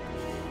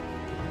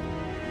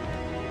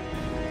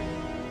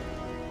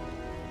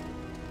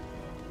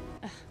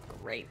 Ugh,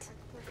 great.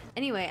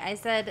 Anyway, I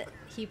said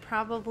he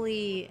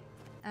probably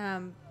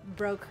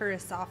broke her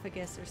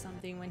esophagus or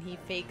something when he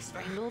fake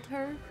strangled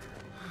her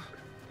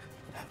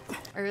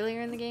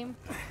earlier in the game.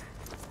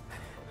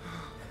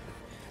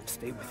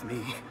 Stay with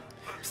me.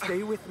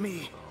 Stay with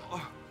me.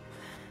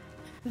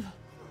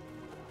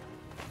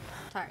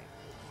 Sorry.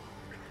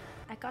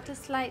 I got a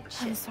slight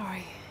chip. I'm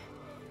sorry.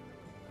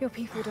 Your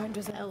people don't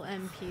deserve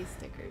LMP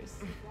stickers.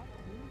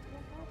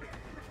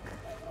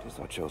 It is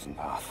our chosen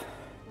path.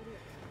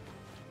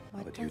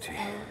 What Our does duty.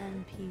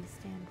 LMP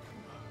stand for?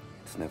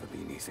 It's never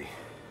been easy.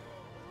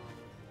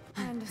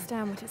 I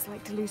understand what it's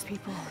like to lose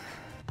people.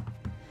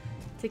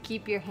 To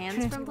keep your hands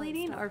Trinity from won't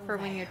bleeding, stop or for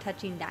when away. you're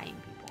touching dying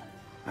people?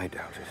 I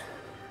doubt it.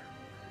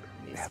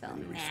 You have smell to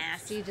be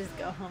nasty. Just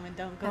go home and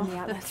don't go And the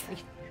on the atlas.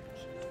 street.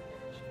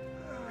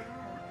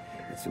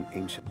 It's an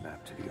ancient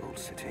map to the old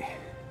city.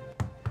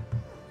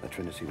 The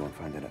Trinity won't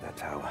find it at that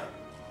tower.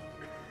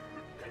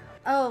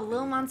 Oh,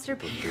 little monster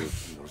Put P. dirt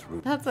in those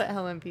roots. That's what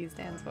LMP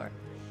stands for.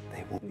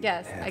 They won't be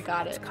Yes, prepared I for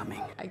got what's it.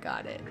 coming. I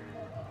got it.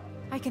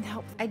 I can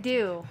help. I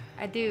do.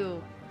 I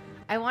do.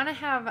 I want to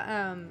have.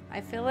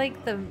 I feel like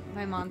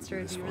my monster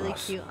would this be for really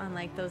us. cute on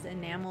like those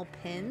enamel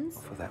pins,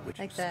 For that which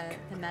like you the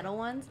seek. metal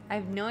ones. I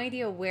have no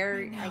idea where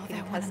I know, can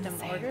they're one and the custom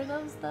same. order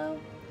those though.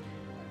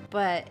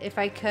 But if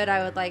I could,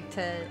 I would like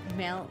to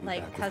mail,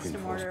 like, back with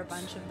custom order a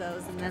bunch of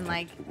those and then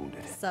like the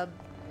wounded.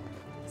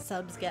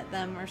 subs get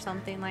them or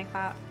something like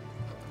that.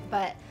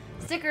 But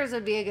stickers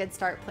would be a good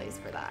start place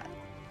for that.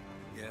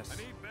 Yes.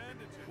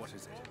 What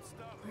is it?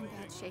 We're in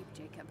bad shape,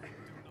 Jacob.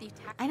 The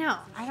attack I know.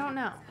 I don't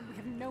know. and we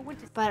have no one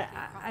to But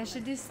I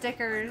should do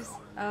stickers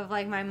of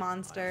like my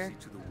monster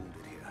To the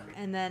wounded here.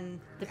 and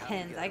then the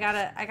pins. I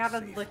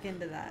gotta look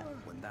into that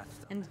When that's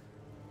done, and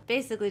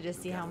basically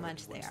just see how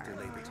much they are. still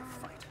able to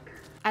fight.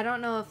 I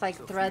don't know if like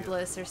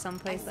Threadless or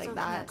someplace like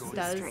that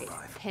does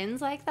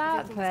pins like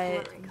that,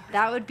 but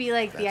that would be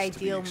like the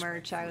ideal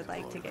merch I would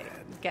like to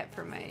get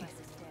for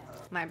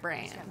my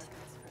brand.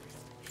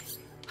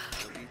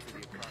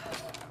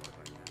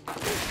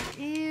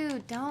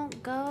 Ew,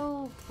 don't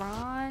go,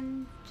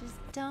 Ron. Just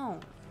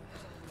don't.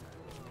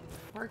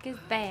 Work is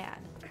bad.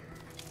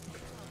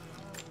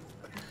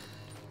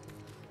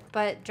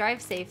 But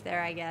drive safe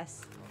there, I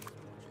guess.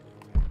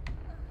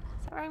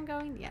 Is that where I'm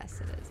going?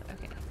 Yes, it is.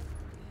 Okay.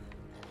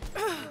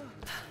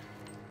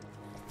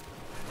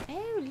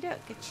 Oh, look,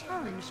 a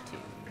challenge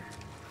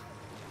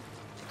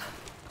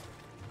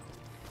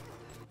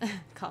tune.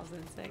 Calls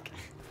in sick.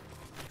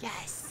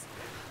 Yes.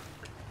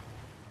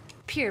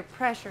 Peer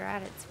pressure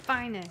at its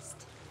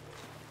finest.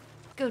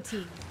 Go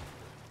team.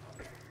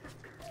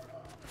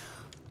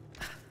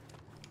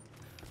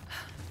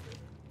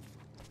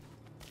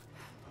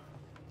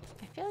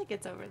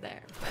 it's over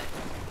there. But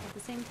at the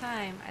same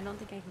time, I don't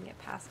think I can get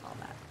past all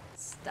that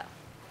stuff.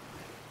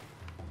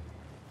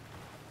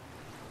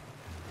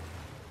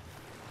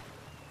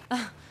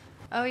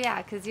 Oh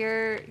yeah, because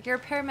you're a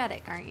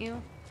paramedic, aren't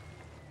you?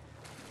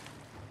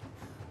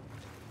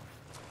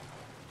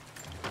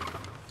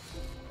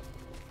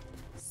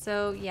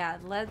 So yeah,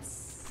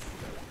 let's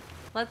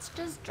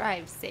just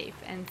drive safe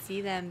and see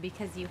them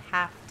because you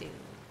have to.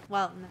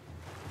 Well, no.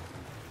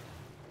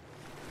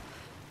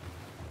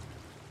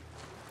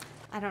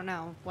 I don't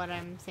know what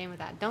I'm saying with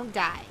that. Don't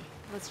die.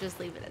 Let's just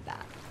leave it at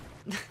that.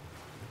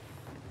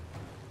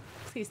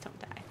 Please don't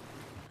die.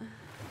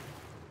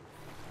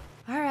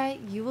 Alright,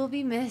 you will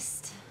be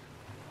missed.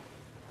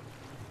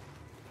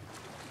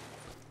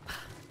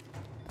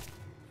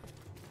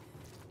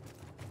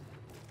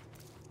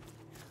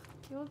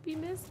 You will be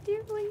missed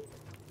dearly.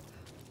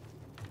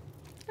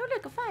 Oh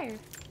look, a fire.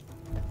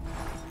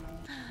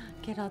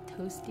 Get all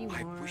toasty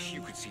warm. I wish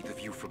you could see the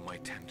view from my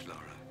tent, Lara.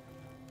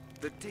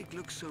 The dig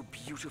looks so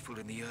beautiful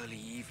in the early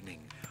evening,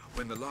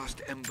 when the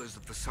last embers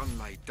of the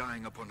sunlight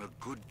dying upon a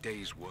good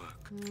day's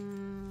work.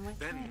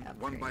 Then,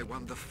 one by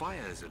one, the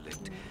fires are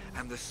lit,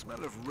 and the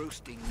smell of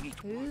roasting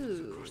meat wafts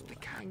across the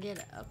camp. I get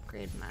to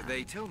upgrade mine.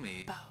 They tell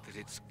me that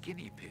it's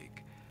guinea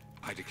pig.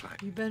 I decline.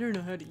 You better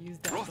know how to use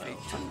that bow. Frothy,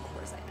 Of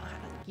course I know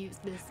how to use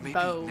this Maybe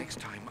bow. next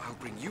time I'll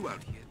bring you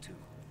out here too.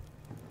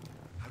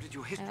 How did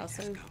your history I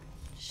also test go?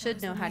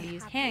 should know how to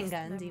use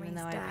handguns, even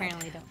though I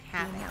apparently don't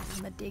have Being out it.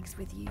 on the digs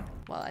with you.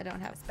 Well, I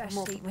don't have Especially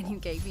multiple. when you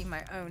gave me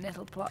my own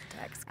little plot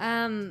text.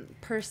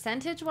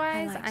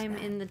 Percentage-wise, I liked I'm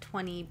that. in the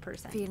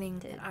 20%. Feeling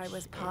that I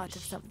was part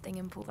of something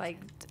important. Like,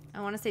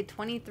 I want to say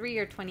 23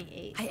 or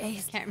 28. I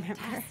aced can't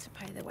remember. test,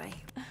 by the way.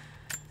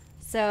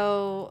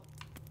 So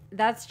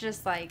that's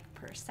just like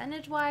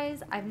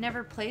percentage-wise. I've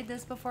never played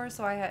this before,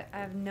 so I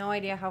have no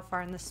idea how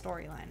far in the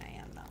storyline I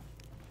am, though.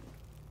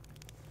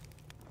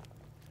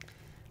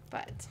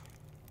 But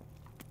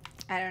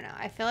I don't know.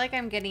 I feel like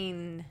I'm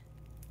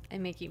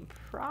making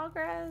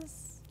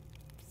progress,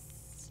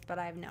 but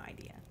I have no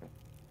idea,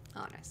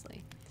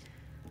 honestly.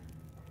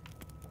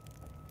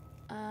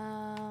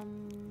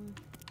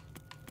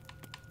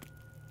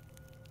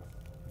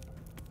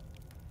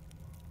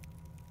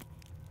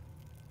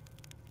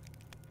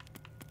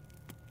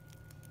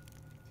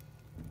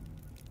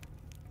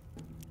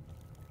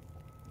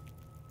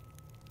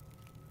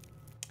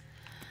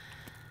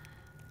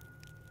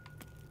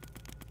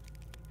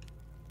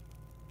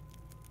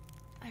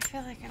 I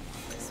feel like I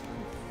want this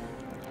one.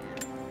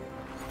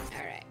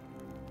 Alright.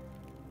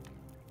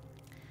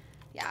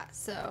 Yeah,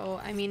 so,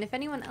 I mean, if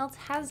anyone else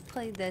has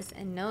played this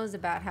and knows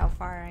about how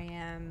far I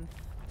am,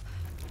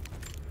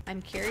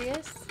 I'm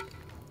curious.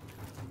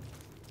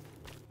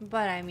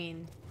 But, I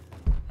mean,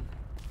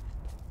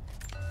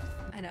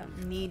 I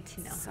don't need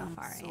to know how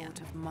far I am. Sort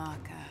of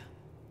marker.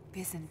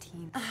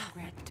 Byzantine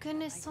red.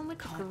 Goodness, so much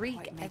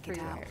Greek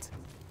everywhere.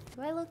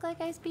 Do I look like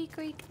I speak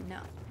Greek?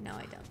 No, no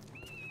I don't.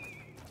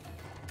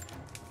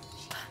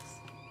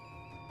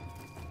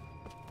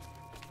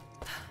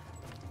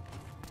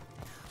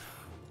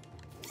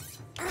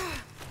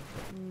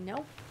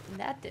 Nope,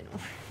 that didn't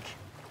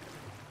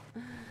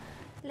work.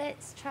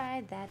 Let's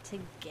try that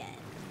again,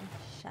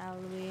 shall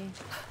we?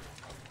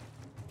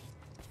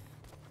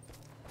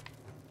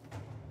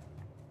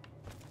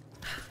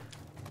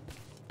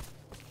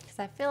 Because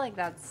I feel like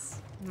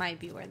that's might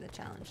be where the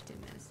challenge doom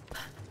is.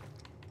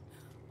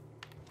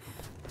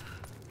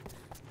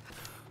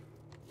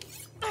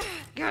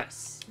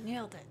 Yes,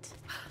 nailed it.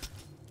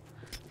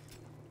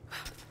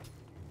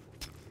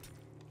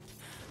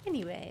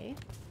 Anyway.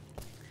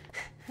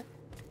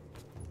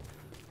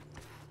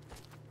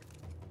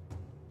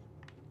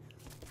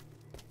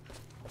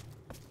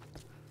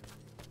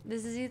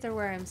 This is either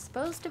where I'm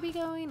supposed to be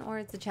going or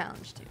it's a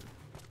challenge too.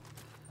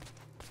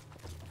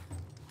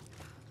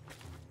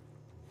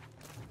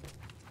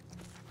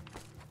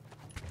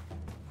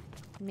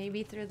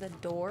 Maybe through the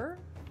door?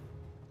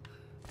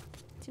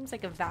 Seems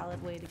like a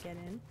valid way to get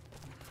in.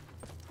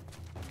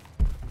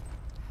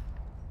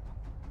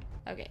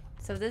 Okay,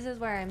 so this is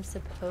where I'm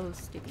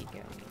supposed to be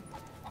going.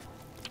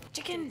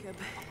 Chicken!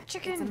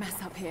 Chicken! It's a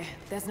mess up here.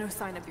 There's no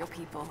sign of your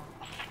people.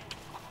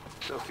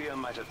 Sophia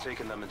might have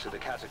taken them into the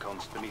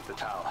catacombs beneath the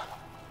tower.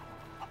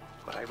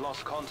 But I've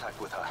lost contact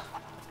with her.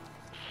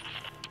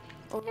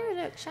 Oh,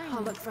 look, shiny.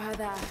 I'll look for her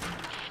there.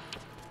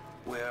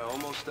 We're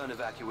almost done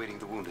evacuating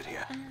the wounded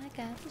here. I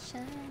got the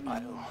shiny.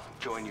 I'll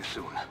join you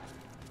soon.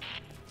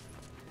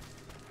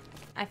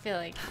 I feel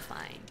like he's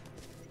fine.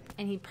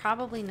 And he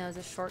probably knows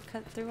a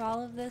shortcut through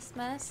all of this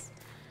mess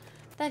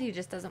that he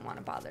just doesn't want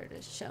to bother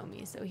to show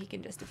me, so he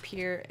can just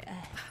appear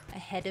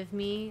ahead of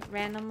me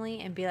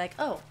randomly and be like,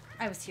 oh,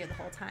 I was here the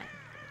whole time.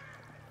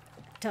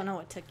 Don't know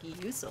what took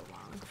you so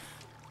long.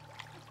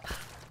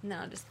 And then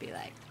I'll just be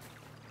like,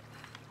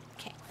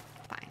 okay,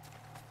 fine.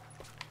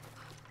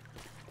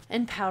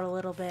 And pout a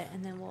little bit,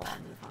 and then we'll all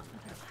move on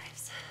with our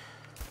lives.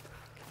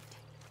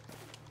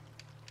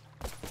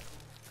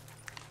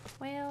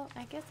 Well,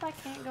 I guess I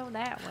can't go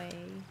that way.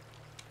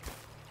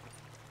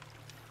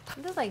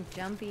 I'm just like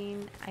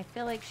jumping. I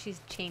feel like she's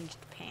changed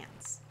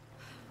pants.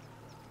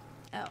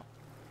 Oh.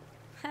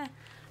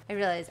 I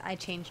realized I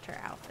changed her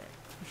outfit.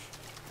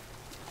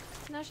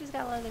 So now she's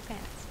got leather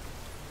pants.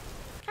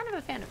 Kind of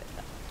a fan of it,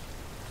 though.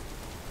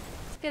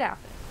 It's a good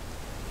outfit.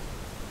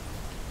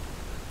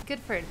 Good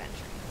for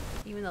adventuring.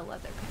 Even though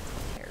leather pants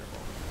are terrible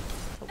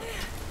to wear.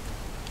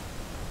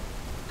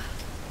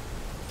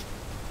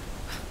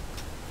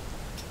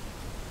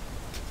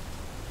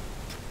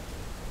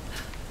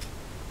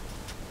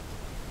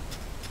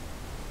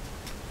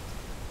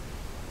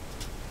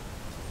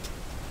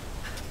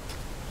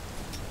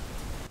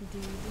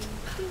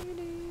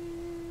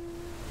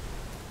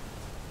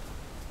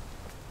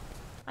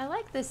 I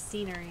like this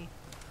scenery.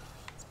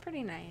 It's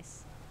pretty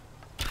nice.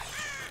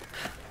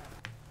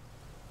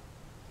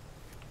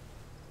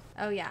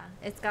 Oh yeah,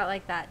 it's got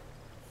like that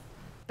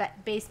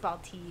baseball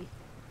tee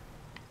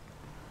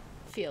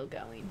feel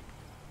going.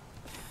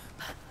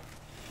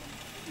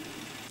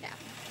 Yeah,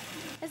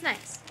 it's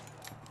nice.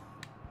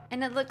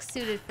 And it looks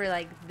suited for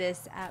like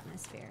this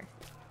atmosphere.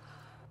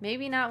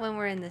 Maybe not when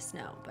we're in the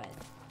snow, but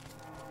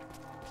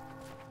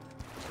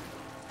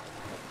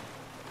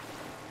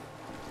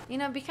you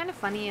know, it'd be kind of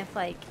funny if,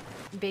 like,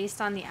 based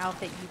on the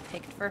outfit you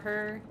picked for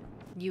her,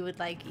 you would,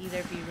 like,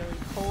 either be really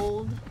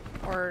cold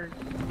or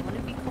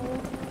wouldn't be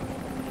cold.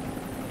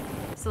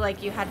 So,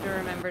 like, you had to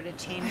remember to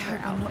change her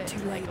outfit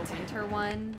to, like, a winter one